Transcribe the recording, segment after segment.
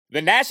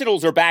The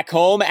Nationals are back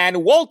home,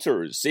 and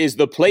Walters is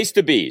the place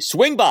to be.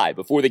 Swing by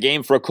before the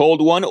game for a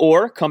cold one,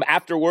 or come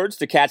afterwards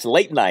to catch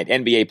late-night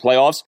NBA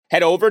playoffs.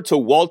 Head over to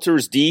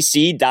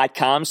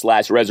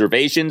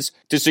waltersdc.com/reservations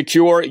to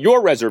secure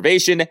your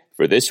reservation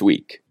for this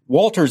week.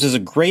 Walters is a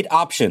great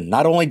option,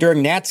 not only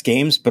during Nats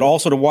games, but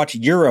also to watch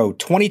Euro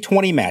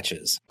 2020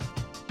 matches.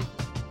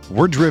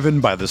 We're driven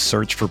by the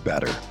search for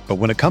better. But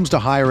when it comes to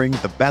hiring,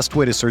 the best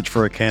way to search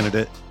for a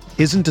candidate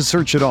isn't to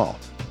search at all.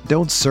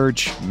 Don't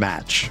search,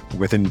 match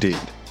with Indeed.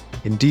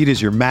 Indeed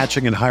is your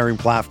matching and hiring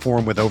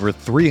platform with over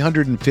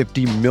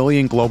 350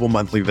 million global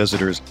monthly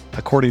visitors,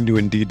 according to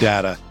Indeed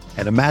data,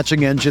 and a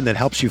matching engine that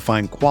helps you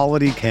find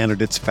quality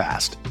candidates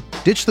fast.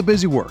 Ditch the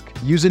busy work.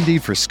 Use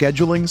Indeed for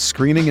scheduling,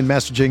 screening, and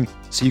messaging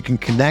so you can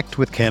connect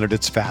with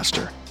candidates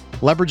faster.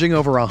 Leveraging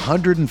over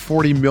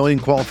 140 million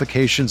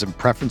qualifications and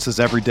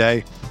preferences every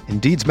day,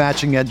 Indeed's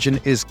matching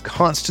engine is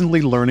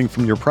constantly learning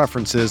from your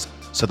preferences,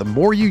 so the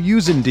more you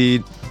use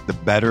Indeed, the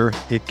better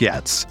it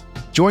gets.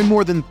 Join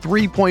more than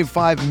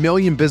 3.5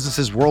 million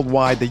businesses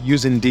worldwide that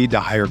use Indeed to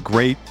hire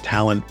great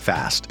talent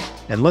fast.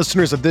 And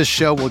listeners of this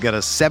show will get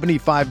a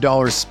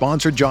 $75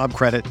 sponsored job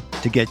credit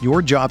to get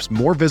your jobs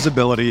more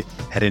visibility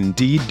at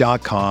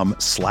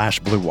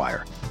Indeed.com/Blue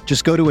Wire.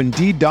 Just go to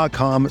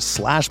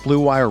Indeed.com/Blue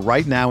Wire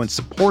right now and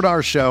support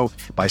our show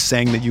by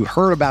saying that you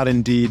heard about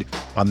Indeed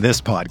on this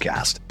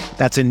podcast.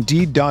 That's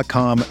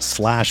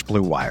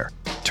Indeed.com/Blue Wire.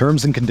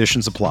 Terms and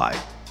conditions apply.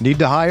 Need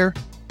to hire?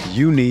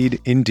 You need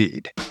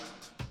Indeed.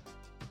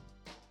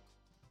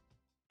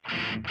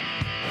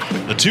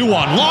 The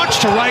 2-1 launch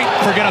to right,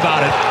 forget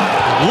about it.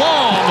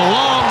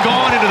 Long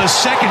gone into the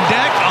second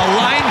deck, a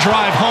line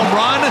drive home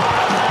run.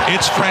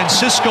 It's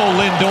Francisco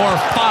Lindor,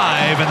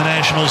 5, and the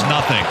Nationals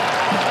nothing.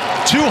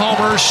 2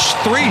 homers,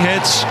 3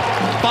 hits,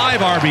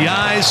 5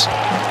 RBIs.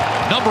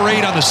 Number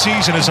 8 on the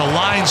season is a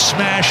line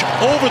smash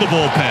over the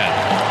bullpen.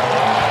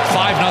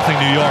 5-0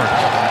 New York.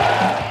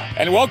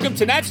 And welcome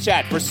to Nats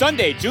Chat for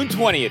Sunday, June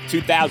 20th,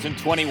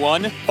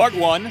 2021, Part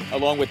 1,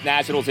 along with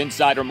Nationals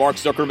insider Mark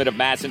Zuckerman of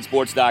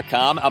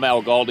MASNsports.com. I'm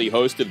Al Galdi,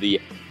 host of the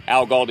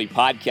Al Galdi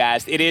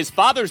podcast. It is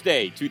Father's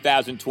Day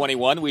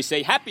 2021. We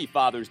say Happy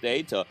Father's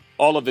Day to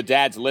all of the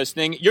dads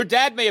listening. Your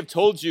dad may have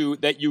told you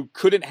that you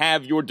couldn't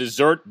have your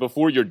dessert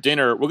before your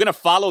dinner. We're going to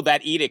follow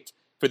that edict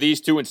for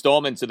these 2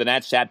 installments of the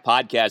Nats Chat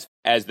podcast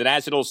as the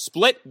Nationals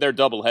split their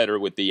doubleheader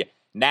with the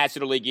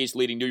National League East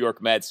leading New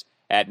York Mets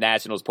at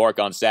Nationals Park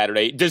on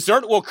Saturday.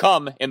 Dessert will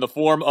come in the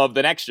form of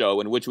the next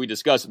show in which we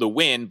discuss the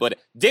win, but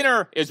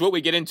dinner is what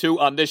we get into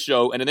on this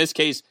show, and in this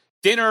case,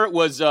 dinner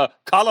was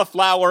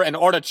cauliflower and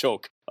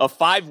artichoke, a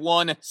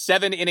 5-1,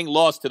 7-inning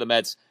loss to the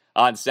Mets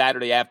on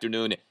Saturday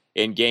afternoon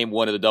in Game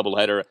 1 of the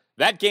doubleheader.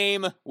 That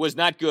game was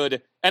not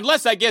good,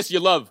 unless I guess you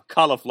love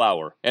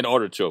cauliflower and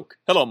artichoke.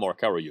 Hello,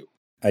 Mark. How are you?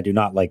 I do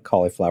not like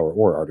cauliflower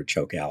or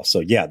artichoke, Al.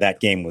 So, yeah, that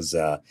game was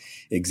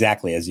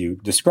exactly as you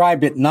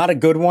described it. Not a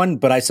good one,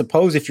 but I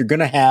suppose if you're going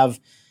to have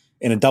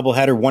in a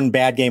doubleheader 1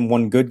 bad game,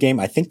 1 good game,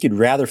 I think you'd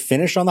rather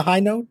finish on the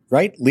high note,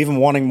 right? Leave them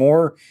wanting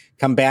more,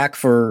 come back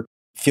for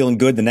feeling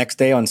good the next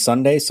day on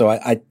Sunday. So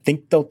I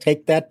think they'll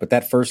take that. But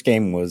that first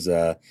game was,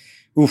 we're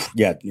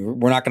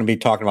not going to be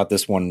talking about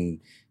this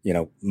one,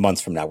 months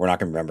from now. We're not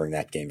going to be remembering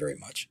that game very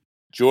much.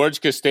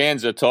 George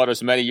Costanza taught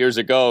us many years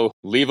ago,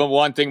 leave them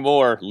wanting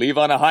more, leave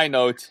on a high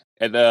note.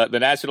 And the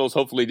Nationals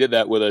hopefully did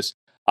that with us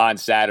on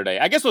Saturday.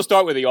 I guess we'll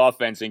start with the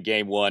offense in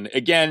Game 1.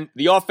 Again,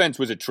 the offense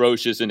was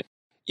atrocious. And,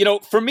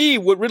 for me,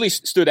 what really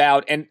stood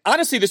out, and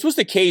honestly, this was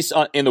the case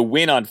in the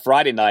win on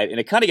Friday night, and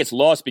it kind of gets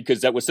lost because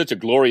that was such a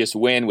glorious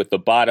win with the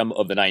bottom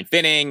of the 9th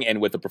inning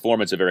and with the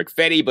performance of Erick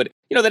Fedde. But,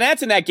 the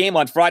Nats in that game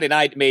on Friday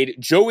night made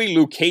Joey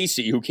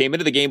Lucchesi, who came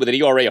into the game with an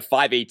ERA of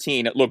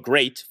 5.18, look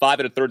great. 5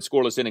 1/3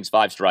 scoreless innings,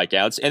 5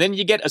 strikeouts. And then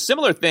you get a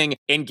similar thing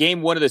in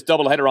Game 1 of this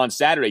doubleheader on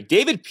Saturday.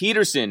 David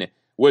Peterson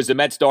was the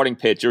Mets starting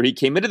pitcher. He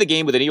came into the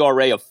game with an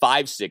ERA of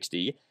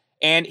 5.60,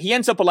 and he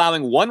ends up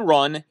allowing 1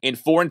 run in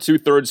 4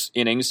 2/3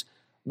 innings,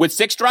 with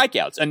 6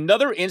 strikeouts.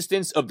 Another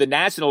instance of the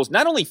Nationals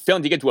not only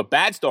failing to get to a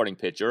bad starting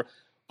pitcher,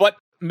 but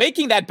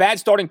making that bad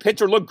starting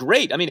pitcher look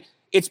great. I mean,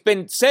 it's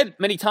been said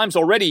many times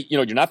already,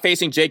 you're not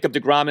facing Jacob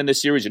deGrom in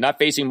this series. You're not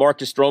facing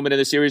Marcus Stroman in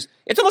this series.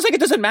 It's almost like it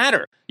doesn't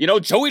matter.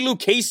 Joey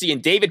Lucchesi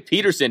and David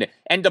Peterson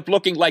end up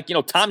looking like,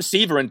 Tom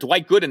Seaver and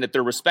Dwight Gooden at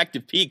their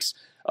respective peaks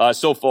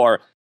so far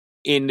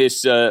in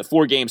this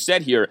 4-game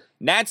set here.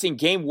 Nats in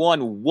Game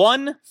 1,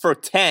 1 for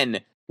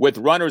 10 with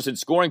runners in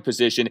scoring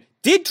position,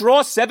 did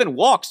draw 7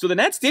 walks. So the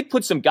Nats did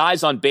put some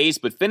guys on base,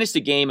 but finished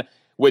the game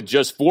with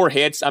just 4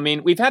 hits. I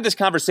mean, we've had this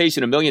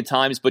conversation a million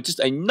times, but just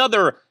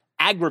another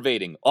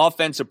aggravating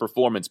offensive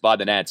performance by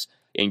the Nats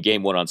in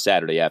Game 1 on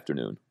Saturday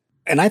afternoon.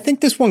 And I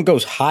think this one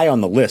goes high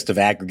on the list of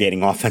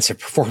aggregating offensive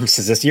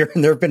performances this year,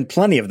 and there have been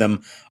plenty of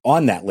them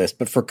on that list,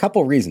 but for a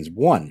couple of reasons.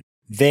 One,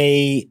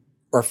 they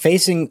are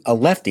facing a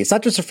lefty. It's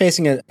not just they're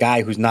facing a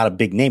guy who's not a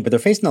big name, but they're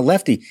facing a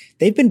lefty.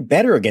 They've been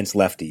better against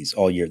lefties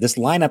all year. This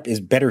lineup is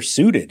better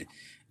suited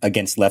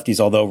against lefties,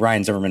 although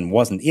Ryan Zimmerman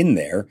wasn't in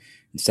there.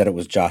 Instead, it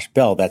was Josh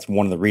Bell. That's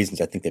one of the reasons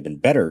I think they've been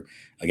better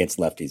against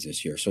lefties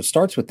this year. So it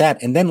starts with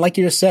that. And then, like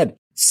you just said,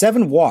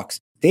 7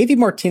 walks. Davey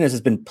Martinez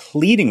has been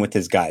pleading with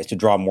his guys to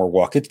draw more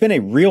walks. It's been a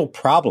real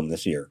problem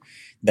this year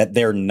that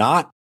they're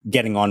not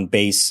getting on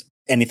base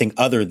anything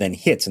other than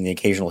hits and the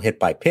occasional hit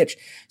by pitch.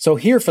 So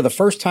here, for the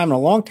first time in a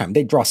long time,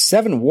 they draw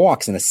 7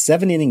 walks in a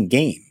 7-inning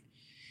game.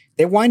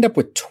 They wind up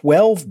with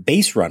 12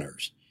 base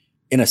runners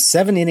in a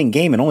 7-inning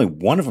game, and only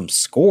one of them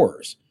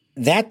scores.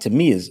 That, to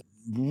me, is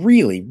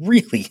really,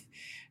 really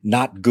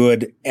not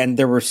good. And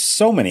there were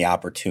so many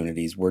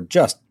opportunities where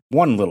just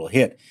one little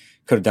hit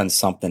could have done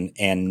something,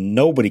 and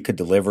nobody could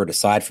deliver it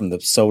aside from the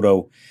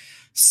Soto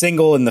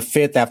single in the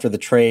 5th after the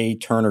Trey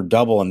Turner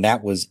double, and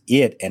that was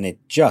it. And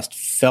it just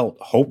felt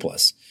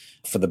hopeless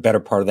for the better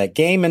part of that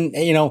game. And,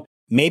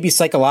 maybe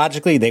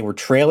psychologically they were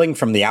trailing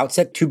from the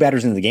outset, 2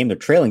 batters into the game, they're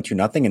trailing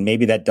 2-0, and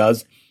maybe that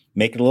does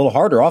make it a little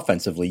harder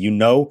offensively.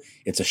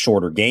 It's a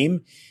shorter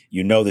game.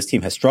 This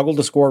team has struggled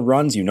to score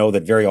runs.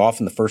 That very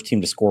often the first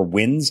team to score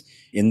wins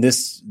in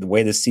the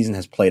way this season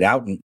has played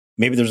out. And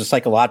maybe there's a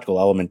psychological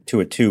element to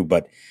it too,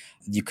 but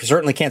you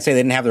certainly can't say they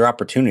didn't have their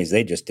opportunities.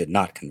 They just did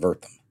not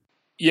convert them.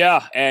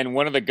 Yeah, and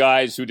one of the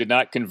guys who did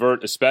not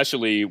convert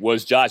especially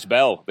was Josh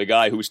Bell, the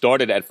guy who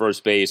started at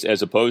first base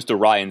as opposed to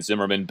Ryan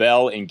Zimmerman.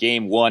 Bell in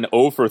Game 1,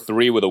 0 for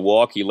 3 with a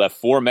walk. He left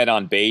 4 men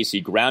on base.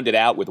 He grounded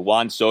out with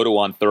Juan Soto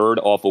on third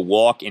off a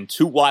walk and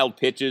 2 wild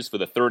pitches for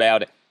the third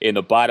out in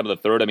the bottom of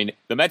the third. I mean,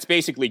 the Mets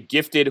basically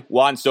gifted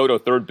Juan Soto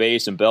third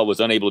base, and Bell was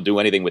unable to do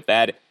anything with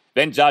that.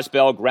 Then Josh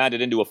Bell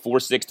grounded into a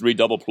 4-6-3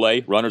 double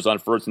play. Runners on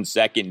first and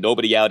second,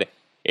 nobody out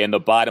in the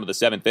bottom of the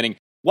 7th inning.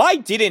 Why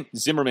didn't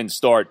Zimmerman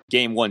start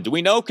Game 1? Do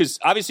we know? Because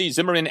obviously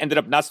Zimmerman ended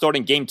up not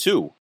starting Game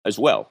 2 as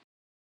well.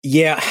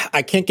 Yeah,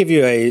 I can't give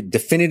you a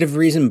definitive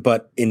reason,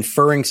 but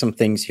inferring some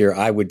things here,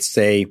 I would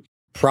say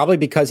probably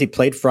because he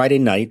played Friday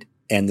night,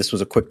 and this was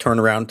a quick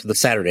turnaround to the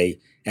Saturday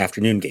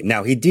afternoon game.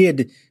 Now, he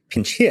did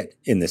pinch hit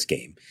in this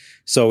game,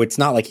 so it's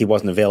not like he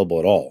wasn't available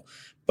at all.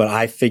 But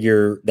I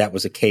figure that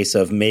was a case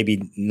of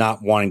maybe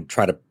not wanting to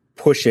try to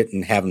push it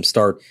and have him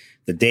start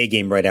the day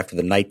game right after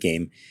the night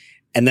game.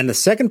 And then the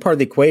second part of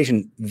the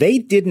equation, they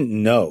didn't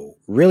know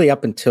really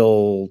up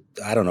until,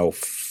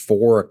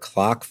 4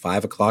 o'clock,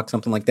 5 o'clock,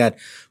 something like that,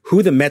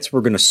 who the Mets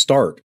were going to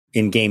start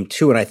in Game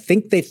 2. And I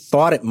think they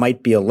thought it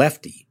might be a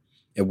lefty.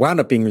 It wound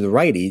up being the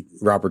righty,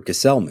 Robert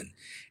Gesellman.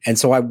 And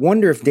so I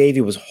wonder if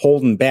Davey was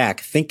holding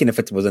back, thinking if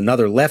it was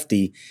another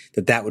lefty,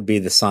 that would be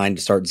the sign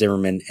to start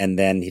Zimmerman. And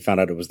then he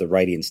found out it was the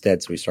righty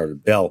instead, so he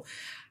started Bell.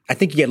 I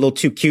think you get a little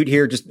too cute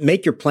here. Just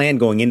make your plan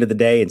going into the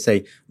day and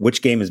say,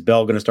 which game is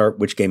Bell going to start?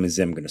 Which game is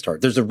Zim going to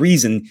start? There's a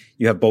reason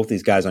you have both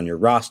these guys on your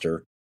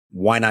roster.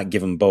 Why not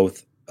give them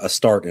both a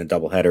start in a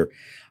doubleheader?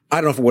 I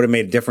don't know if it would have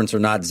made a difference or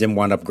not. Zim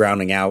wound up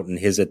grounding out in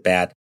his at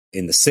bat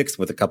in the 6th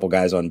with a couple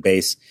guys on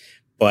base.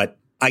 But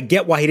I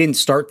get why he didn't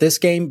start this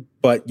game,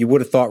 but you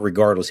would have thought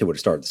regardless he would have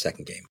started the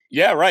second game.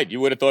 Yeah, right. You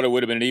would have thought it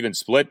would have been an even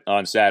split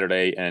on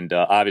Saturday, and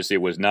obviously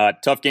it was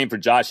not. Tough game for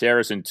Josh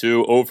Harrison,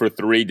 too. 0 for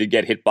 3, did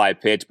get hit by a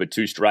pitch, but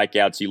 2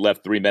 strikeouts. He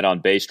left 3 men on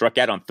base, struck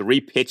out on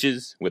 3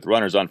 pitches with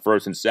runners on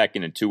first and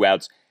second and 2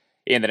 outs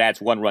in the Nats'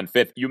 1-run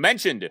 5th. You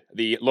mentioned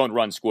the lone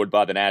run scored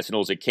by the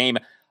Nationals. It came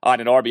on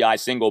an RBI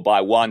single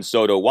by Juan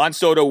Soto. Juan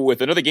Soto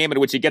with another game in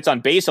which he gets on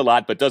base a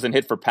lot but doesn't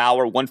hit for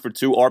power. 1 for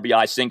 2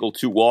 RBI single,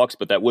 2 walks,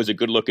 but that was a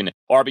good-looking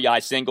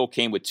RBI single.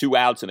 Came with 2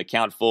 outs and the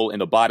count full in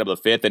the bottom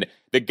of the 5th. And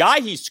the guy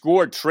he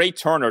scored, Trey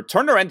Turner,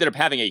 ended up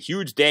having a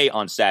huge day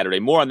on Saturday.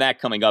 More on that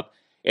coming up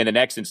in the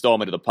next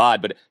installment of the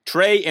pod. But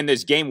Trey, in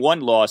this Game 1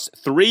 loss,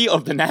 3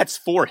 of the Nats'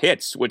 4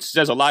 hits, which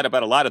says a lot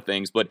about a lot of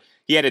things, but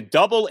he had a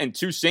double and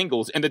 2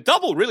 singles, and the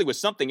double really was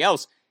something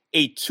else.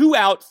 A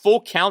 2-out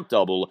full count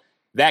double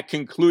that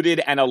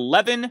concluded an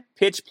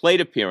 11-pitch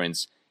plate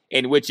appearance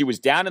in which he was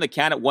down in the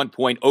count at 1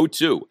 point,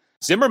 0-2.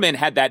 Zimmerman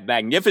had that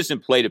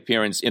magnificent plate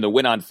appearance in the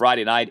win on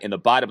Friday night. In the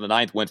bottom of the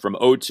 9th, went from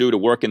 0-2 to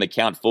work in the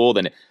count full,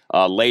 then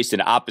laced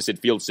an opposite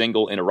field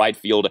single in a right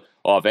field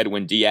off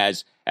Edwin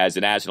Diaz as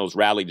the Nationals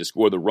rallied to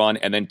score the run.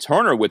 And then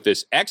Turner with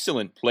this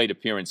excellent plate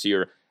appearance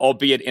here,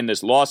 albeit in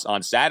this loss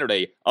on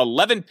Saturday,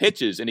 11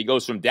 pitches, and he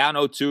goes from down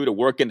 0-2 to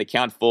work in the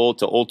count full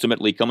to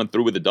ultimately coming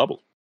through with a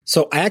double.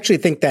 So I actually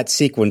think that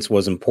sequence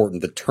was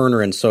important, the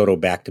Turner and Soto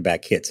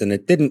back-to-back hits, and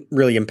it didn't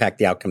really impact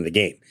the outcome of the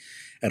game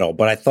at all.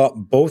 But I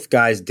thought both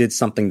guys did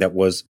something that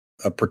was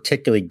a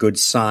particularly good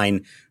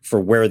sign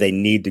for where they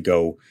need to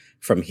go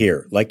from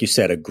here. Like you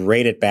said, a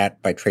great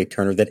at-bat by Trey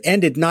Turner that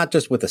ended not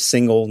just with a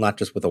single, not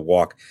just with a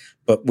walk,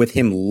 but with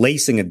him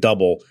lacing a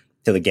double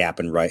to the gap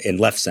in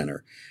left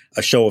center,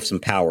 a show of some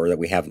power that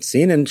we haven't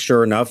seen. And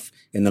sure enough,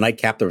 in the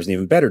nightcap, there was an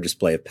even better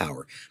display of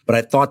power. But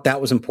I thought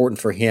that was important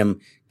for him,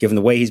 given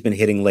the way he's been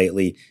hitting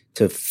lately,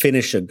 to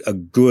finish a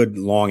good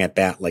long at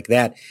bat like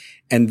that.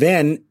 And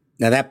then,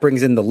 now that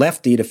brings in the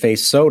lefty to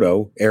face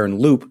Soto, Aaron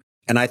Loup.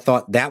 And I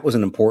thought that was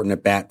an important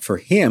at bat for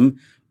him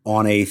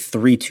on a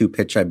 3-2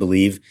 pitch, I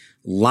believe,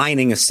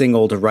 lining a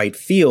single to right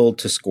field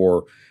to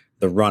score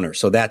the runner.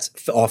 So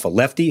that's off a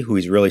lefty who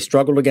he's really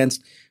struggled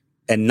against,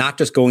 and not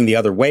just going the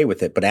other way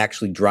with it, but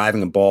actually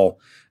driving a ball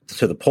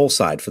to the pull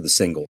side for the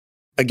single.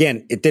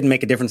 Again, it didn't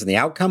make a difference in the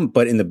outcome,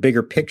 but in the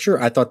bigger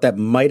picture, I thought that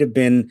might have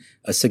been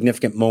a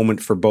significant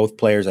moment for both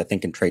players. I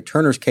think in Trey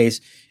Turner's case,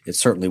 it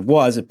certainly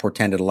was. It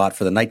portended a lot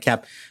for the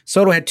nightcap.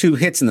 Soto had 2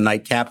 hits in the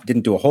nightcap,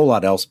 didn't do a whole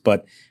lot else,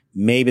 but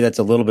maybe that's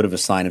a little bit of a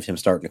sign of him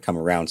starting to come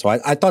around. So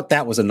I thought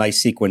that was a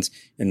nice sequence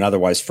in an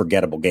otherwise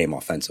forgettable game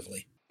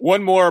offensively.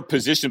 One more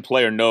position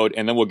player note,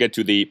 and then we'll get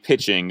to the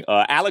pitching.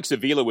 Alex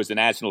Avila was the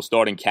Nationals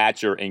starting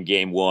catcher in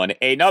Game 1.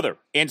 Another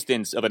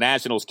instance of a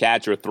Nationals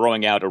catcher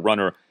throwing out a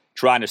runner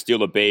trying to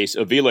steal a base.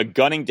 Avila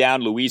gunning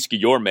down Luis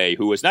Guillorme,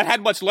 who has not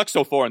had much luck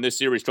so far in this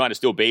series trying to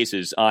steal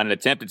bases, on an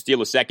attempt to steal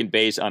a second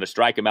base on a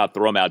strike him out,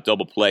 throw him out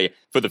double play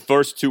for the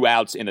first 2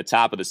 outs in the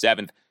top of the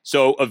 7th.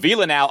 So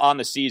Avila now on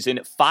the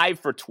season, 5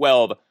 for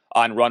 12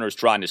 on runners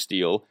trying to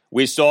steal.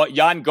 We saw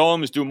Yan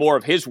Gomes do more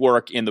of his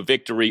work in the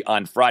victory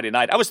on Friday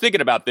night. I was thinking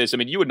about this. I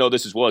mean, you would know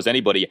this as well as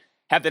anybody.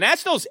 Have the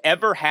Nationals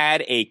ever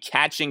had a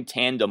catching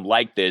tandem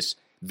like this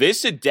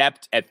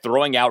adept at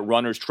throwing out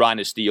runners trying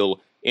to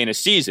steal in a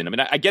season? I mean,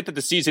 I get that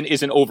the season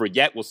isn't over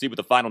yet. We'll see what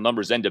the final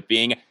numbers end up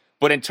being.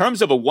 But in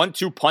terms of a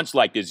 1-2 punch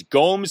like this,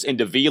 Gomes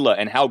and Avila,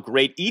 and how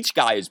great each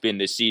guy has been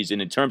this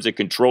season in terms of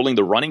controlling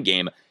the running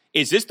game,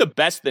 is this the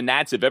best the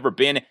Nats have ever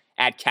been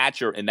at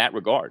catcher in that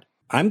regard?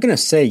 I'm going to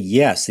say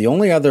yes. The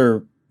only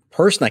other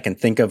person I can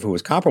think of who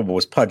was comparable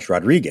was Pudge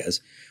Rodriguez,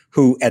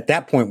 who at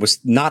that point was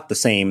not the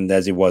same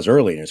as he was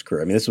early in his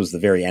career. I mean, this was the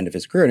very end of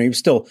his career, and he was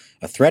still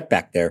a threat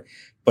back there.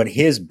 But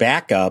his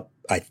backup,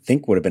 I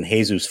think, would have been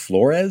Jesus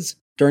Flores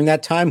during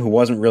that time, who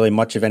wasn't really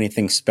much of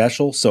anything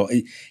special. So,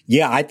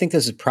 yeah, I think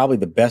this is probably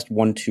the best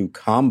 1-2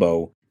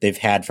 combo they've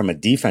had from a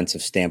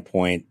defensive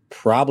standpoint,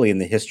 probably in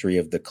the history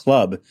of the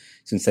club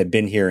since they've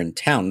been here in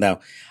town. Now,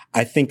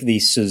 I think the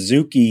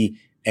Suzuki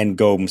and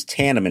Gomes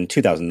tandem in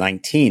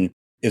 2019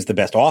 is the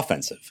best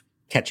offensive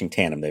catching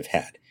tandem they've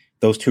had.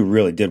 Those two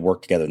really did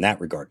work together in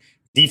that regard.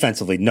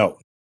 Defensively, no,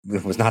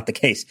 it was not the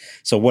case.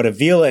 So what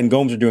Avila and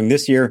Gomes are doing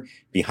this year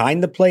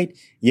behind the plate,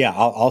 yeah,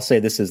 I'll say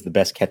this is the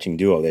best catching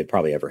duo they've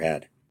probably ever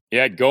had.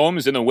 Yeah,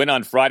 Gomes in the win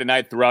on Friday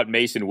night threw out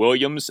Mason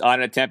Williams on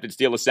an attempt to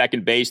steal a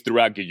second base, threw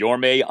out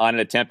Guillorme on an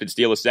attempt to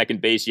steal a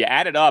second base. You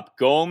added up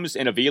Gomes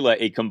and Avila,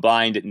 a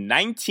combined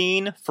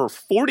 19 for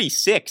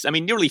 46. I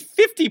mean, nearly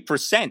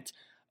 50%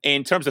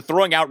 in terms of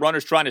throwing out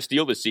runners trying to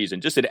steal this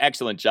season. Just an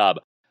excellent job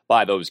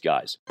by those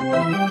guys.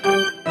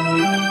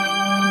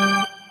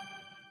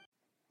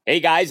 Hey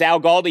guys,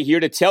 Al Galdi here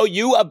to tell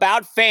you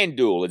about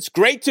FanDuel. It's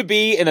great to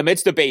be in the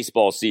midst of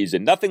baseball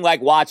season. Nothing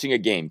like watching a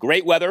game.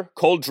 Great weather,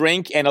 cold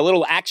drink, and a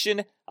little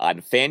action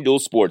on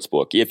FanDuel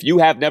Sportsbook. If you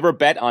have never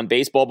bet on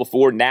baseball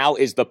before, now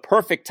is the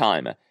perfect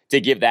time to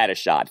give that a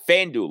shot.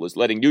 FanDuel is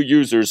letting new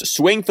users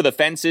swing for the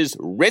fences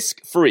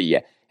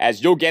risk-free,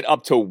 as you'll get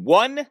up to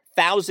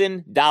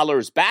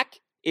 $1,000 back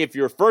if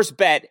your first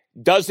bet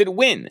doesn't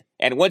win.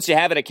 And once you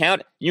have an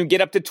account, you can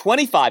get up to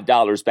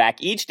 $25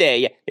 back each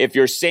day if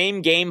your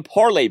same game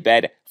parlay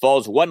bet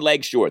falls one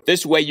leg short.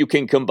 This way you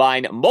can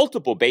combine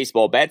multiple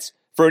baseball bets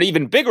for an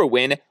even bigger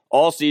win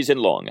all season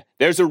long.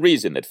 There's a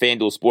reason that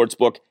FanDuel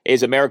Sportsbook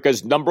is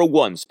America's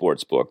 #1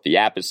 sportsbook. The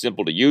app is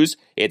simple to use.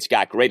 It's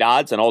got great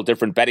odds on all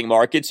different betting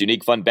markets,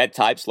 unique fun bet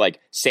types like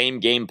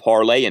same-game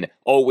parlay and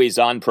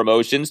always-on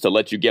promotions to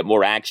let you get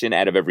more action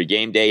out of every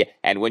game day.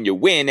 And when you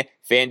win,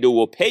 FanDuel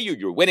will pay you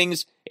your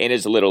winnings in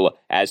as little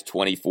as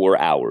 24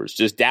 hours.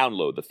 Just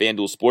download the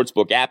FanDuel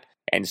Sportsbook app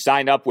and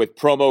sign up with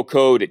promo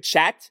code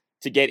CHAT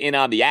to get in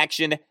on the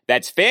action.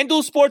 That's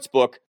FanDuel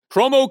Sportsbook.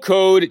 Promo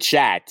code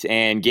CHAT.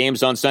 And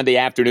games on Sunday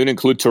afternoon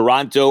include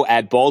Toronto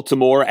at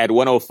Baltimore at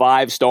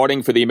 1:05.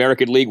 Starting for the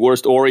American League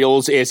worst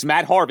Orioles is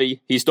Matt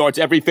Harvey. He starts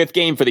every fifth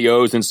game for the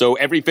O's, and so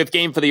every fifth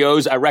game for the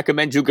O's, I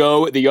recommend you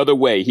go the other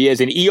way. He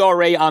has an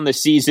ERA on the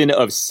season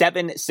of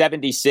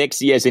 7.76.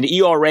 He has an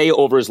ERA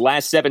over his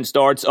last 7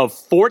 starts of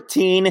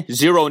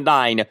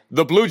 14.09.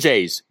 The Blue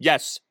Jays,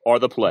 yes, are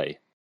the play.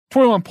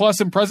 21 plus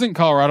and present,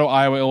 Colorado,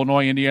 Iowa,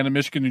 Illinois, Indiana,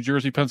 Michigan, New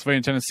Jersey,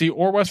 Pennsylvania, Tennessee,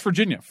 or West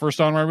Virginia.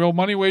 First on my real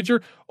money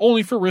wager,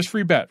 only for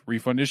risk-free bet.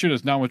 Refund issued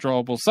as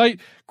non-withdrawable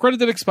site. Credit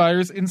that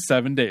expires in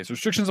 7 days.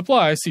 Restrictions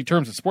apply. See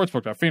terms at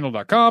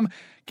sportsbook.fanduel.com.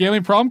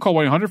 Gambling problem? Call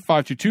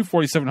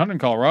 1-800-522-4700 in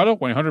Colorado.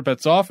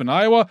 1-800-BETS-OFF in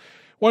Iowa.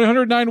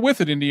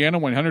 1-800-9-WITH in Indiana.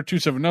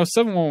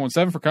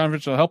 1-800-270-7117 for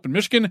confidential help in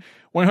Michigan.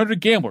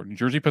 1-800-GAMBLER, New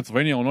Jersey,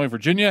 Pennsylvania, Illinois,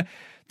 Virginia.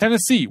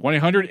 Tennessee,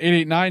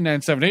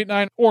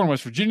 1-800-889-9789, or in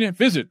West Virginia,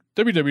 visit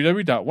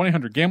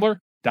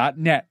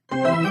www.1800gambler.net.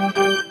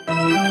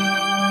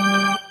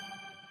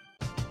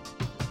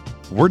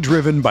 We're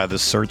driven by the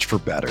search for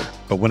better.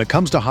 But when it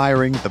comes to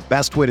hiring, the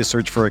best way to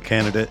search for a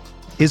candidate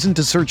isn't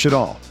to search at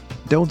all.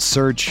 Don't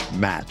search,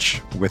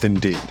 match with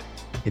Indeed.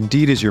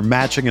 Indeed is your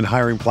matching and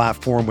hiring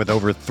platform with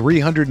over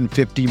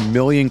 350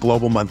 million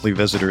global monthly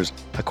visitors,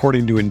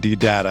 according to Indeed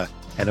data,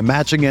 and a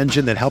matching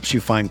engine that helps you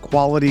find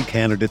quality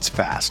candidates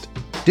fast.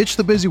 Ditch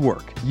the busy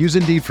work. Use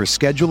Indeed for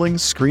scheduling,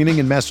 screening,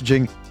 and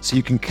messaging so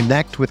you can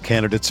connect with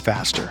candidates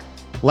faster.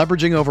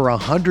 Leveraging over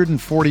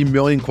 140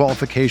 million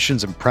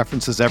qualifications and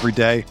preferences every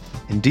day,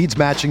 Indeed's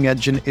matching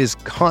engine is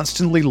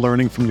constantly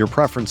learning from your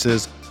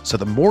preferences, so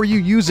the more you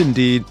use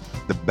Indeed,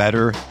 the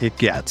better it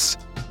gets.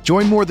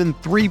 Join more than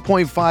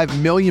 3.5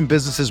 million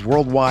businesses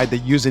worldwide that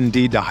use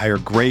Indeed to hire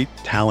great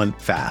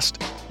talent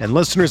fast. And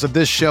listeners of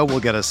this show will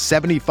get a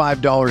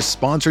 $75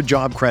 sponsored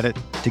job credit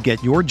to get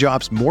your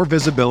jobs more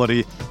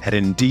visibility at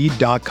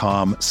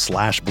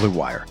Indeed.com/Blue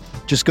Wire.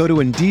 Just go to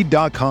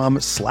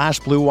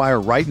Indeed.com/Blue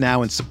Wire right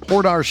now and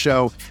support our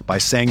show by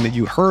saying that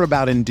you heard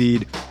about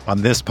Indeed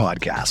on this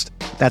podcast.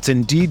 That's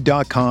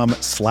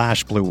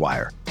Indeed.com/Blue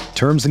Wire.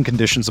 Terms and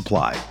conditions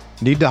apply.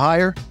 Need to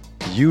hire?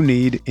 You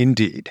need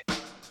Indeed.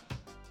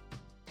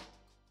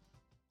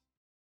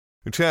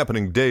 It's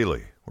happening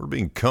daily. We're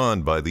being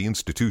conned by the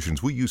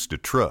institutions we used to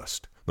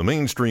trust. The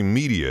mainstream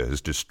media is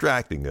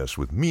distracting us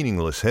with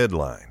meaningless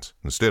headlines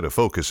instead of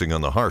focusing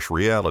on the harsh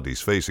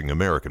realities facing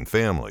American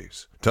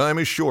families. Time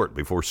is short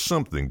before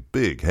something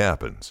big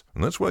happens,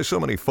 and that's why so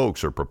many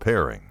folks are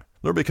preparing.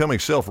 They're becoming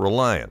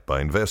self-reliant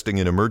by investing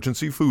in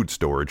emergency food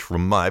storage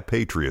from My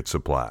Patriot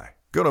Supply.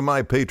 Go to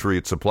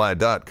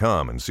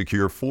MyPatriotSupply.com and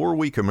secure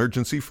 4-week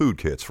emergency food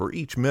kits for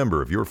each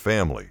member of your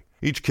family.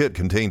 Each kit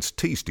contains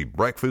tasty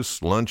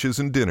breakfasts, lunches,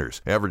 and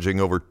dinners,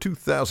 averaging over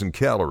 2,000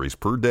 calories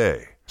per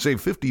day.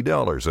 Save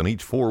 $50 on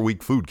each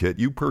 4-week food kit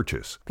you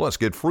purchase. Plus,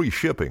 get free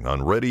shipping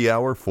on Ready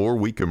Hour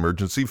 4-week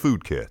emergency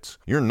food kits.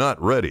 You're not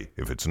ready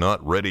if it's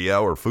not Ready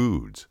Hour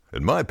Foods.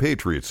 At My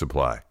Patriot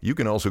Supply, you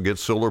can also get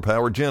solar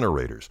power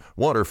generators,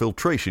 water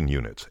filtration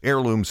units,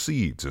 heirloom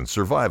seeds, and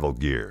survival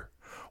gear.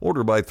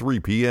 Order by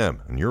 3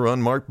 p.m. and your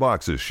unmarked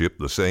boxes ship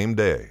the same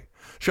day.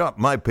 Shop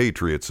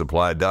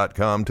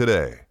MyPatriotSupply.com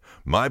today.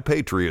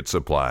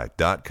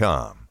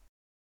 MyPatriotSupply.com.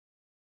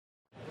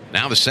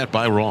 Now the set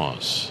by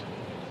Ross.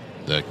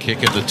 The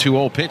kick of the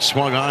 2-0 pitch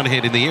swung on,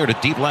 hit in the air to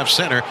deep left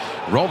center.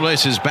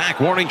 Robles is back,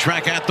 warning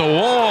track at the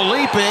wall,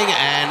 leaping,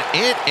 and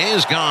it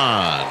is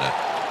gone.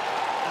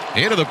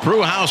 Into the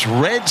Brewhouse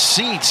red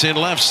seats in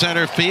left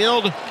center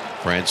field.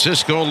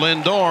 Francisco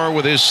Lindor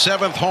with his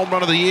 7th home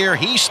run of the year.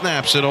 He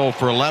snaps it 0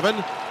 for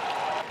 11.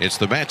 It's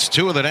the Mets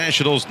 2 and the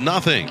Nationals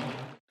nothing.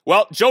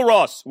 Well, Joe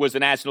Ross was the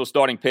Nationals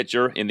starting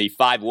pitcher in the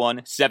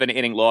 5-1,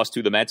 7-inning loss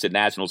to the Mets at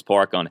Nationals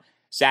Park on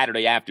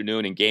Saturday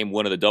afternoon in Game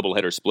 1 of the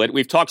doubleheader split.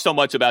 We've talked so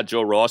much about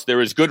Joe Ross.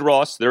 There is good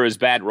Ross. There is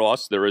bad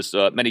Ross. There is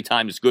many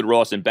times good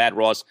Ross and bad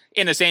Ross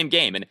in the same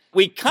game. And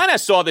we kind of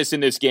saw this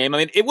in this game. I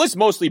mean, it was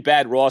mostly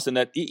bad Ross in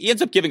that he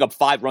ends up giving up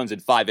 5 runs in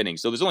 5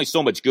 innings. So there's only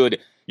so much good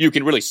you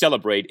can really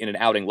celebrate in an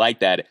outing like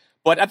that.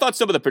 But I thought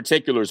some of the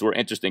particulars were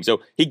interesting.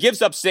 So he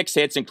gives up 6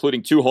 hits,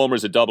 including 2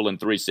 homers, a double, and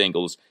 3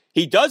 singles.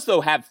 He does,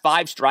 though, have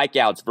 5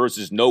 strikeouts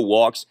versus no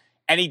walks.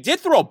 And he did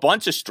throw a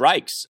bunch of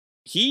strikes.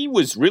 He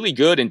was really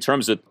good in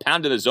terms of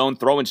pounding the zone,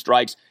 throwing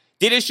strikes.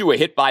 Did issue a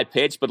hit by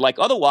pitch, but like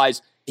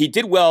otherwise, he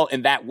did well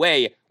in that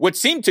way. What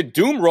seemed to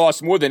doom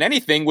Ross more than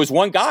anything was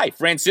one guy,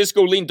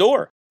 Francisco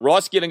Lindor.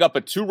 Ross giving up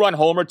a 2-run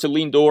homer to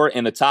Lindor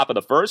in the top of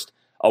the first,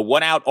 a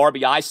 1-out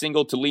RBI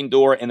single to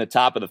Lindor in the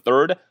top of the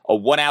third, a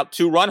 1-out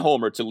 2-run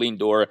homer to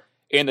Lindor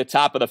in the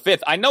top of the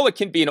fifth. I know it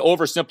can be an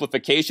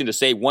oversimplification to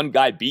say one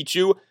guy beat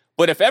you,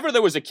 but if ever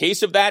there was a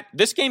case of that,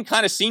 this game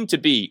kind of seemed to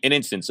be an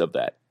instance of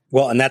that.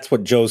 Well, and that's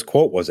what Joe's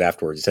quote was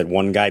afterwards. He said,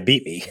 one guy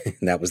beat me,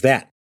 and that was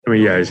that. I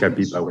mean, yeah, I just got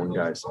beat by one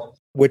guy. So.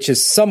 Which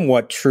is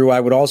somewhat true.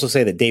 I would also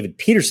say that David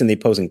Peterson, the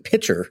opposing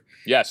pitcher,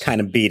 kind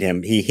of beat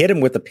him. He hit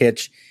him with a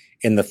pitch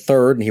in the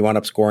third, and he wound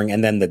up scoring,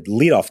 and then the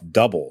leadoff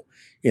double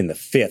in the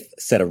fifth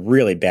set a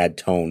really bad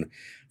tone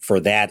for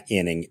that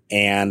inning.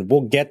 And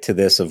we'll get to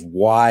this of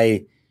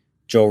why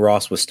Joe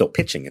Ross was still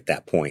pitching at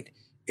that point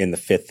in the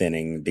fifth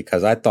inning,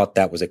 because I thought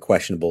that was a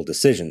questionable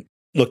decision.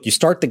 Look, you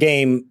start the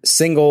game,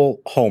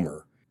 single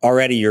homer.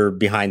 Already you're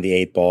behind the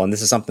 8 ball, and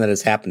this is something that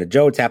has happened to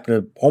Joe. It's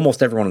happened to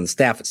almost everyone on the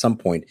staff at some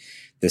point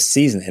this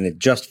season, and it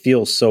just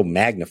feels so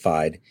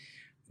magnified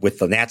with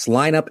the Nats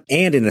lineup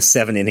and in a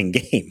 7-inning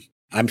game.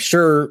 I'm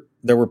sure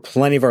there were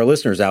plenty of our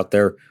listeners out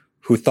there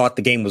who thought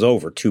the game was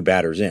over 2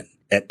 batters in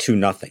at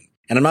 2-0.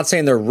 And I'm not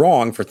saying they're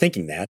wrong for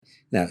thinking that.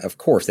 Now, of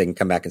course, they can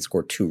come back and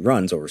score 2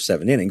 runs over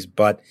 7 innings,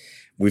 but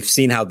we've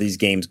seen how these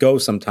games go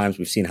sometimes.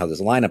 We've seen how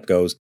this lineup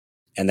goes,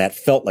 and that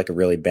felt like a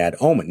really bad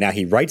omen. Now,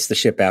 he rights the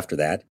ship after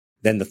that.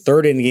 Then the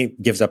third inning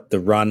gives up the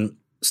run,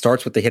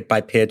 starts with the hit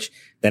by pitch.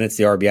 Then it's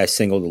the RBI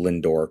single to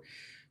Lindor.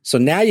 So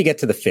now you get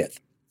to the fifth,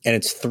 and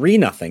it's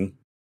 3-0.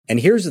 And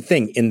here's the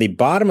thing. In the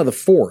bottom of the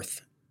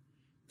fourth,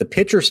 the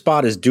pitcher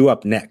spot is due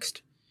up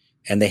next,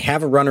 and they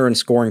have a runner in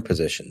scoring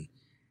position.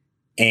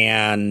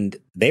 And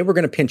they were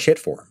going to pinch hit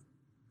for him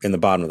in the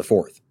bottom of the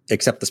fourth,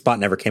 except the spot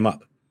never came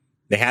up.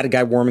 They had a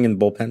guy warming in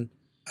the bullpen.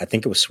 I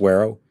think it was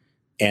Suero.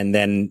 And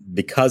then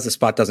because the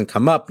spot doesn't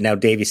come up, now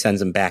Davey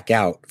sends him back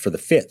out for the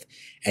fifth.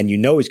 And you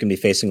know he's going to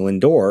be facing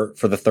Lindor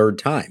for the third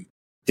time.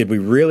 Did we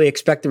really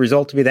expect the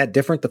result to be that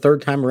different the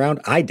third time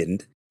around? I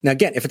didn't. Now,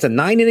 again, if it's a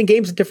 9-inning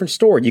game, it's a different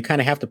story. You kind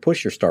of have to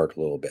push your start a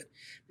little bit.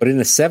 But in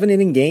a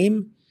 7-inning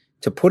game,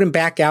 to put him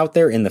back out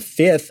there in the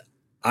fifth,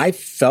 I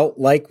felt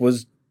like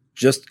was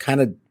just kind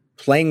of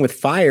playing with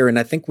fire. And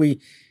I think I'm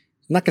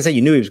not going to say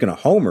you knew he was going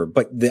to homer,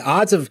 but the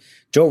odds of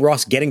Joe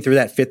Ross getting through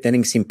that fifth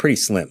inning seemed pretty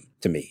slim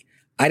to me.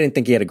 I didn't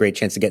think he had a great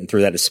chance of getting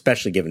through that,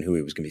 especially given who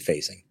he was going to be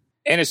facing.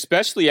 And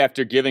especially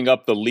after giving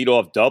up the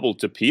leadoff double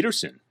to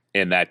Peterson.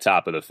 in that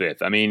top of the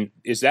fifth. I mean,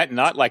 is that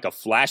not like a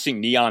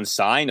flashing neon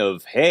sign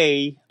of,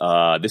 hey,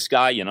 this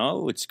guy,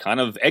 it's kind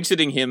of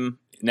exiting him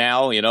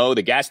now,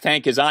 the gas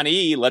tank is on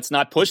E. Let's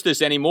not push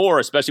this anymore,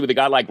 especially with a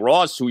guy like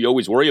Ross, who you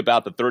always worry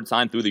about the third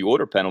time through the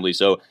order penalty.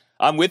 So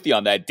I'm with you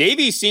on that.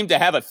 Davies seemed to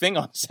have a thing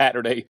on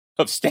Saturday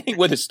of staying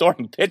with his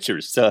starting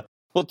pitchers. So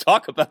we'll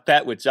talk about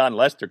that with John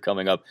Lester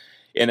coming up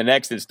in the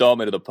next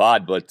installment of the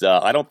pod. But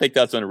I don't think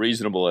that's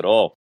unreasonable at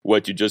all,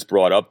 what you just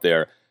brought up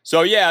there.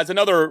 So, yeah, it's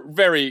another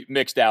very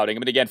mixed outing. I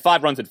mean, again,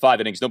 5 runs in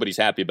 5 innings. Nobody's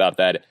happy about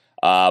that.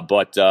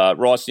 But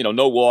Ross,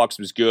 no walks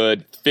was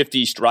good.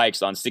 50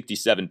 strikes on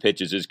 67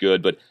 pitches is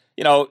good. But,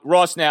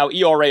 Ross now,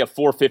 ERA of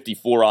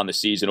 4.54 on the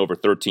season over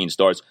 13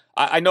 starts.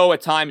 I know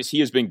at times he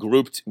has been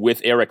grouped with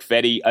Erick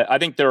Fedde. I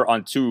think they're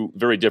on two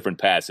very different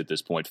paths at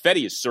this point.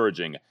 Fedde is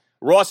surging.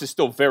 Ross is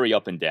still very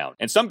up and down.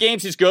 And some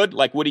games he's good,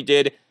 like what he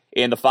did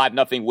in the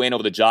 5-0 win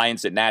over the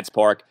Giants at Nats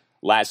Park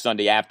last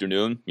Sunday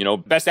afternoon.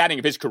 Best outing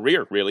of his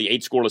career, really.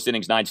 8 scoreless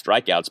innings, 9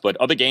 strikeouts. But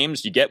other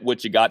games, you get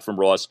what you got from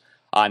Ross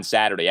on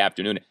Saturday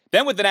afternoon.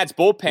 Then with the Nats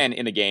bullpen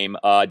in the game,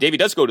 Davey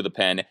does go to the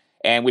pen,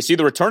 and we see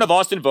the return of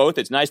Austin Voth.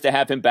 It's nice to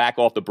have him back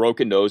off the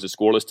broken nose, a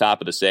scoreless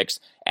top of the 6th,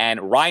 and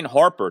Ryan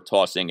Harper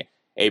tossing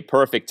a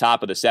perfect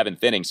top of the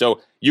 7th inning.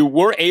 So you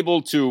were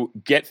able to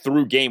get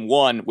through game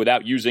 1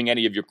 without using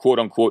any of your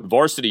quote-unquote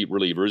varsity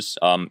relievers.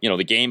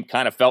 The game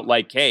kind of felt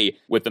like, hey,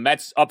 with the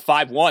Mets up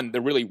 5-1,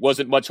 there really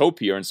wasn't much hope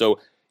here. And so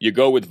you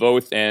go with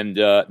Voth and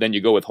then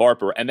you go with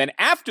Harper. And then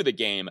after the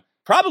game,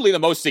 probably the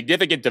most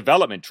significant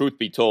development, truth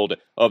be told,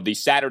 of the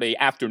Saturday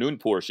afternoon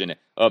portion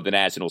of the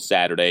Nationals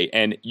Saturday.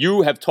 And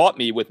you have taught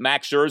me with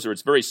Max Scherzer,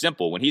 it's very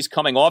simple. When he's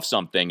coming off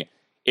something,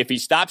 if he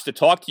stops to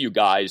talk to you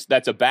guys,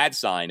 that's a bad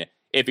sign.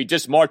 If he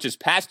just marches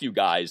past you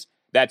guys,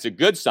 that's a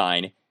good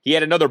sign. He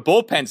had another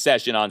bullpen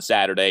session on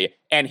Saturday,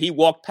 and he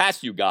walked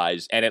past you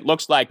guys, and it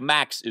looks like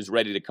Max is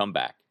ready to come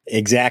back.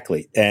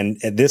 Exactly.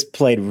 And this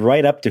played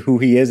right up to who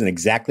he is and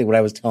exactly what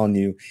I was telling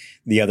you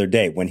the other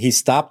day. When he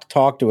stopped to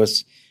talk to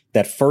us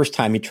that first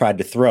time he tried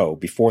to throw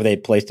before they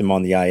placed him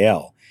on the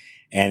IL,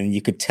 and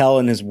you could tell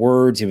in his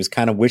words he was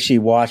kind of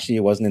wishy-washy, he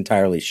wasn't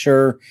entirely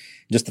sure.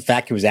 Just the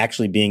fact he was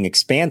actually being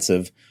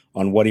expansive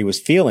on what he was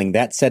feeling,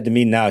 that said to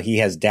me, now he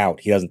has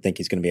doubt. He doesn't think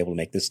he's going to be able to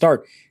make the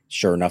start.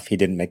 Sure enough, he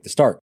didn't make the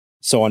start.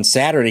 So on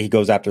Saturday, he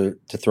goes out to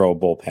throw a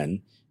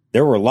bullpen.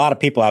 There were a lot of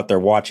people out there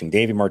watching.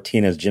 Davey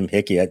Martinez, Jim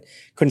Hickey. I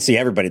couldn't see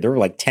everybody. There were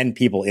like 10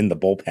 people in the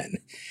bullpen.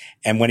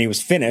 And when he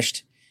was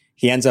finished,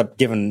 he ends up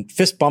giving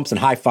fist bumps and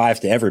high fives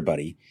to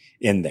everybody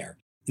in there.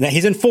 Now,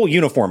 he's in full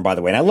uniform, by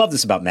the way. And I love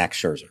this about Max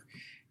Scherzer.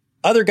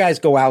 Other guys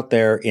go out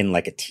there in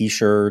like a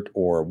t-shirt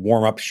or a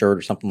warm-up shirt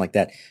or something like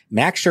that.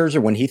 Max Scherzer,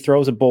 when he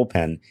throws a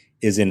bullpen,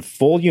 is in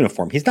full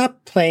uniform. He's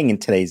not playing in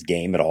today's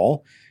game at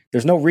all.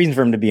 There's no reason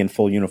for him to be in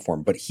full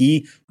uniform, but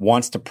he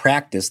wants to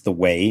practice the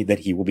way that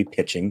he will be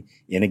pitching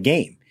in a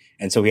game.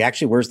 And so he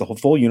actually wears the whole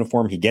full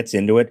uniform. He gets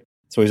into it.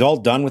 So he's all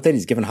done with it.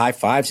 He's giving high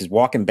fives. He's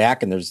walking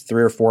back, and there's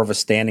 3 or 4 of us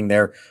standing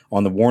there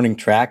on the warning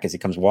track as he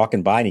comes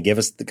walking by, and he gives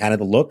us the kind of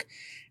the look.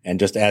 And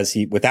just as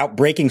he, without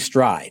breaking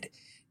stride,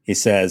 he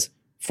says,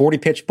 40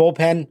 pitch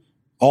bullpen,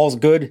 all's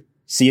good.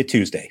 See you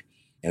Tuesday.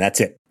 And that's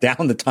it.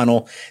 Down the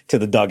tunnel to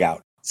the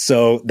dugout.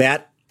 So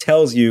that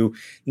tells you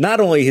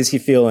not only is he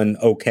feeling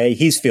okay,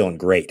 he's feeling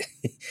great.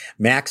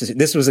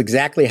 This was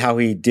exactly how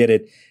he did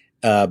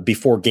it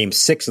before Game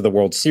 6 of the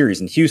World Series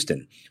in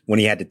Houston, when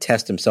he had to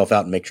test himself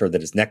out and make sure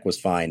that his neck was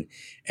fine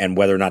and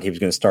whether or not he was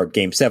going to start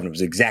Game 7. It was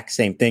the exact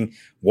same thing.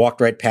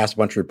 Walked right past a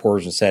bunch of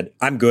reporters and said,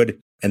 I'm good.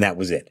 And that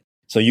was it.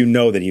 So you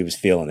know that he was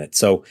feeling it.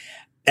 So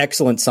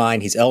excellent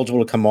sign. He's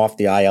eligible to come off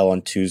the IL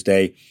on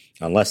Tuesday.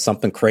 Unless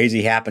something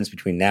crazy happens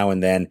between now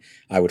and then,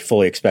 I would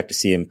fully expect to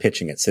see him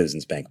pitching at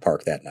Citizens Bank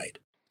Park that night.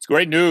 It's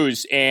great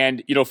news.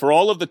 And, for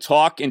all of the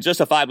talk, and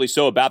justifiably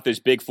so, about this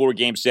big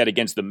 4-game set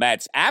against the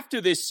Mets,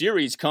 after this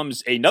series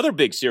comes another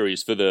big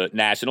series for the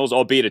Nationals,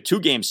 albeit a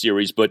 2-game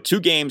series, but 2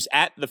 games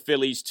at the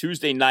Phillies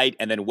Tuesday night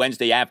and then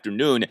Wednesday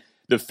afternoon.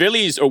 The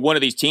Phillies are one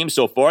of these teams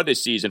so far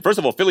this season. First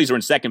of all, Phillies are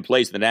in second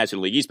place in the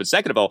National League East. But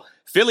second of all,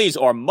 Phillies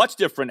are much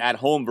different at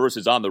home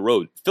versus on the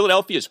road.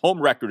 Philadelphia's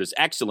home record is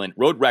excellent.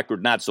 Road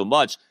record, not so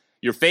much.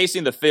 You're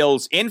facing the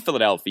Phils in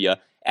Philadelphia.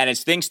 And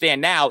as things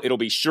stand now, it'll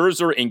be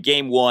Scherzer in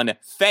Game 1,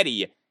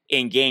 Fedde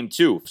in Game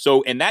 2.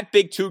 So in that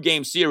big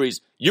 2-game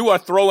series, you are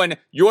throwing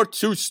your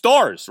 2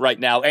 stars right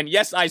now. And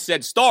yes, I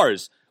said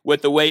stars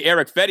with the way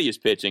Erick Fedde is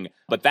pitching,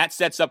 but that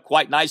sets up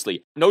quite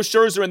nicely. No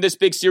Scherzer in this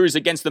big series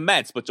against the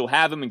Mets, but you'll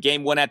have him in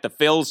Game 1 at the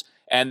Phils,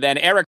 and then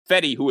Erick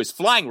Fedde, who is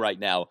flying right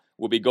now,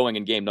 will be going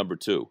in Game number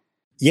 2.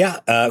 Yeah,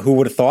 who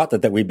would have thought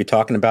that we'd be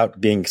talking about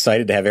being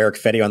excited to have Erick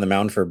Fedde on the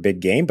mound for a big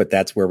game, but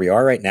that's where we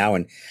are right now.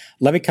 And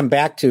let me come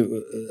back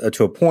to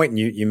a point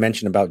you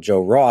mentioned about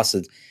Joe Ross.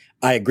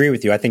 I agree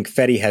with you. I think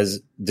Fedde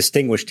has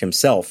distinguished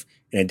himself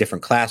in a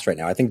different class right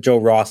now. I think Joe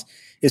Ross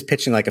is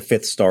pitching like a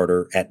 5th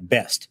starter at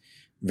best.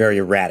 Very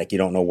erratic. You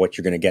don't know what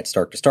you're going to get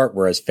start to start,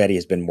 whereas Fedde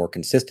has been more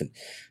consistent.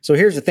 So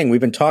here's the thing.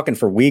 We've been talking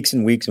for weeks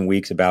and weeks and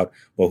weeks about,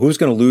 well, who's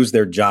going to lose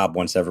their job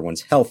once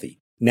everyone's healthy?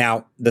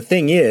 Now, the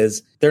thing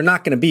is, they're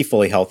not going to be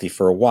fully healthy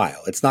for a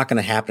while. It's not going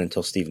to happen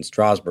until Steven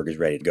Strasburg is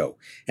ready to go.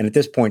 And at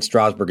this point,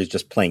 Strasburg is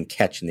just playing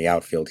catch in the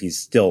outfield. He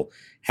still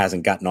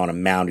hasn't gotten on a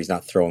mound. He's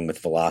not throwing with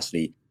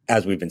velocity.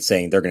 As we've been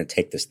saying, they're going to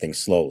take this thing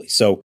slowly.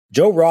 So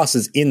Joe Ross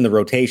is in the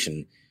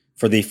rotation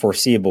for the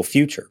foreseeable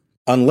future.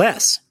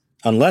 Unless,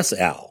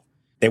 Al,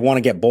 they want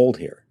to get bold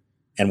here.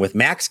 And with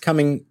Max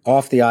coming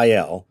off the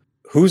IL,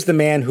 who's the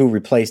man who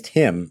replaced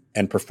him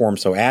and performed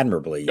so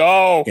admirably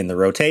in the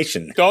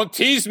rotation? Don't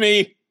tease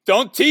me.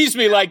 Don't tease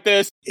me like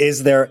this.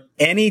 Is there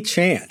any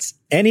chance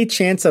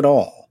at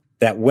all,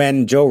 that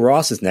when Joe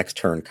Ross's next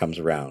turn comes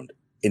around,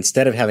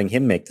 instead of having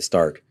him make the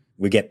start,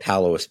 we get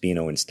Paolo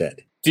Espino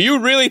instead? Do you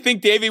really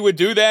think Davey would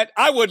do that?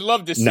 I would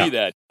love to see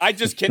that. I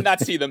just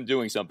cannot see them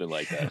doing something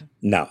like that.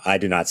 No, I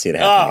do not see it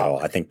happening at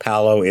all. I think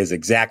Paolo is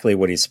exactly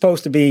what he's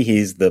supposed to be.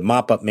 He's the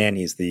mop-up man.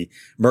 He's the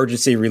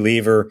emergency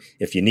reliever.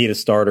 If you need a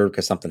starter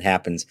because something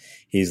happens,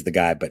 he's the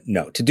guy. But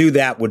no, to do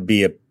that would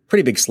be a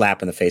pretty big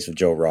slap in the face of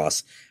Joe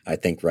Ross, I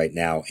think, right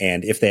now.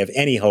 And if they have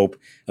any hope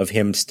of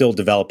him still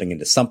developing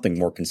into something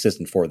more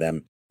consistent for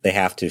them, they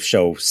have to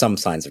show some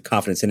signs of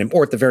confidence in him,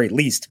 or at the very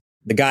least,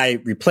 the guy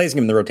replacing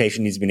him in the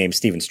rotation needs to be named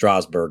Steven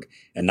Strasburg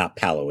and not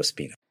Paolo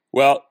Espino.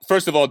 Well,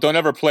 first of all, don't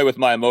ever play with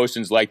my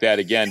emotions like that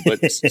again.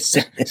 But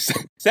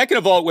second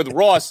of all, with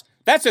Ross,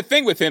 that's the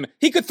thing with him.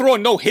 He could throw a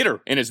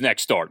no-hitter in his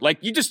next start. Like,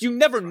 you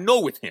never know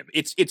with him.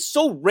 It's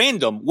so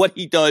random what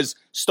he does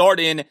start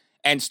in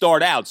and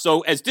start out. So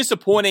as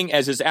disappointing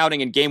as his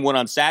outing in Game 1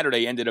 on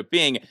Saturday ended up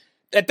being,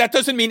 that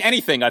doesn't mean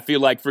anything, I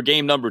feel like, for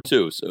Game number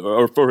 2,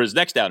 or for his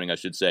next outing, I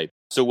should say.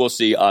 So we'll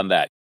see on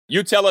that.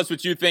 You tell us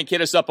what you think.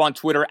 Hit us up on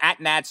Twitter at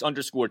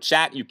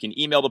Nats_chat. You can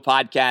email the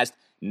podcast,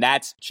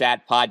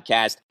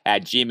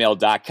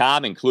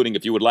 natschatpodcast@gmail.com, including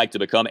if you would like to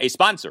become a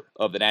sponsor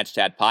of the Nats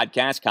Chat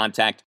Podcast.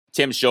 Contact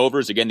Tim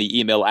Shovers. Again, the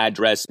email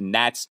address,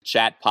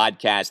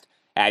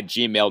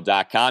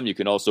 natschatpodcast@gmail.com. You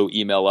can also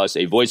email us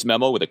a voice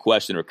memo with a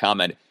question or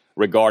comment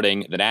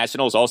regarding the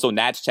Nationals. Also,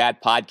 Nats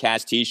Chat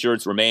Podcast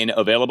t-shirts remain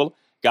available.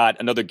 Got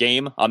another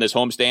game on this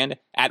homestand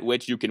at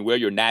which you can wear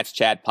your Nats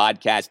Chat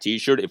Podcast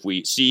t-shirt. If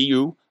we see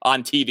you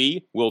on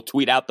TV, we'll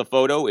tweet out the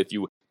photo. If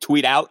you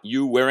tweet out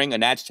you wearing a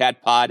Nats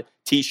Chat Pod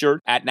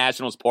t-shirt at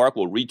Nationals Park,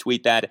 we'll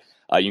retweet that.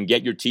 You can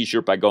get your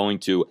t-shirt by going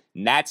to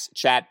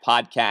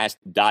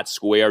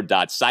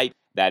natschatpodcast.square.site.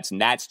 That's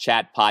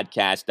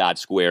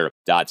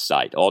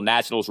natschatpodcast.square.site. All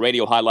Nationals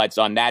radio highlights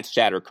on Nats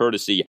Chat are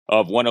courtesy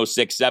of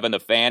 106.7 The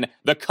Fan.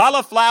 The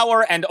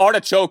cauliflower and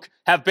artichoke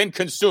have been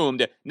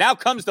consumed. Now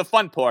comes the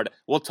fun part.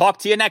 We'll talk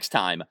to you next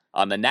time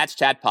on the Nats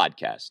Chat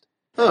Podcast.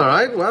 All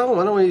right, well,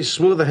 why don't we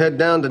smooth the head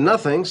down to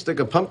nothing,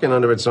 stick a pumpkin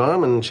under its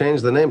arm, and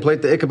change the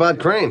nameplate to Ichabod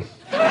Crane.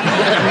 All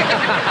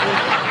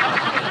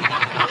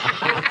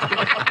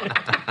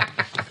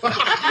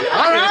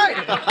right,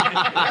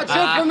 that's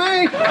it for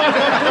me. Be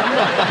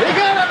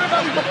good,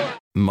 everybody.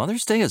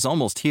 Mother's Day is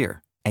almost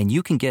here, and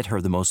you can get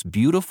her the most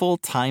beautiful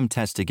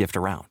time-tested gift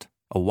around.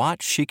 A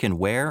watch she can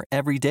wear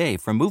every day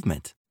from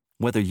Movement.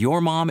 Whether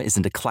your mom is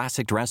into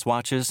classic dress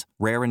watches,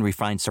 rare and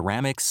refined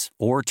ceramics,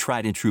 or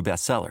tried-and-true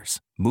bestsellers,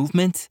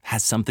 Movement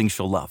has something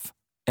she'll love.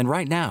 And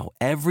right now,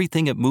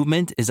 everything at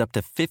Movement is up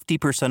to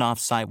 50% off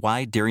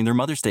site-wide during their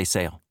Mother's Day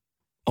sale.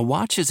 A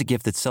watch is a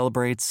gift that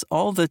celebrates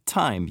all the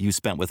time you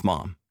spent with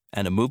Mom.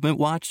 And a Movement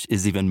watch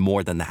is even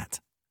more than that.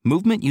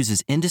 Movement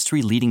uses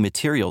industry-leading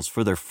materials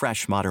for their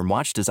fresh, modern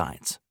watch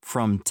designs.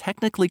 From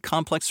technically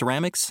complex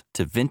ceramics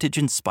to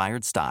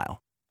vintage-inspired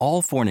style.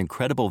 All for an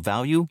incredible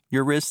value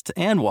your wrist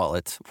and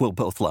wallet will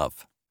both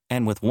love.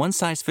 And with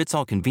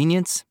one-size-fits-all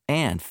convenience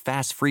and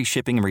fast free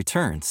shipping and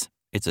returns,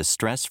 it's a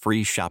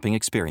stress-free shopping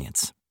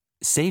experience.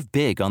 Save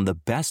big on the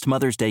best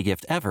Mother's Day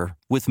gift ever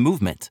with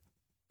Movement.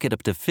 Get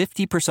up to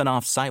 50%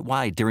 off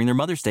site-wide during their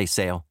Mother's Day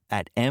sale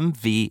at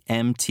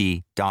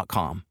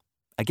MVMT.com.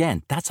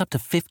 Again, that's up to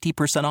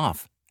 50%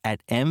 off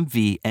at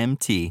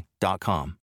MVMT.com.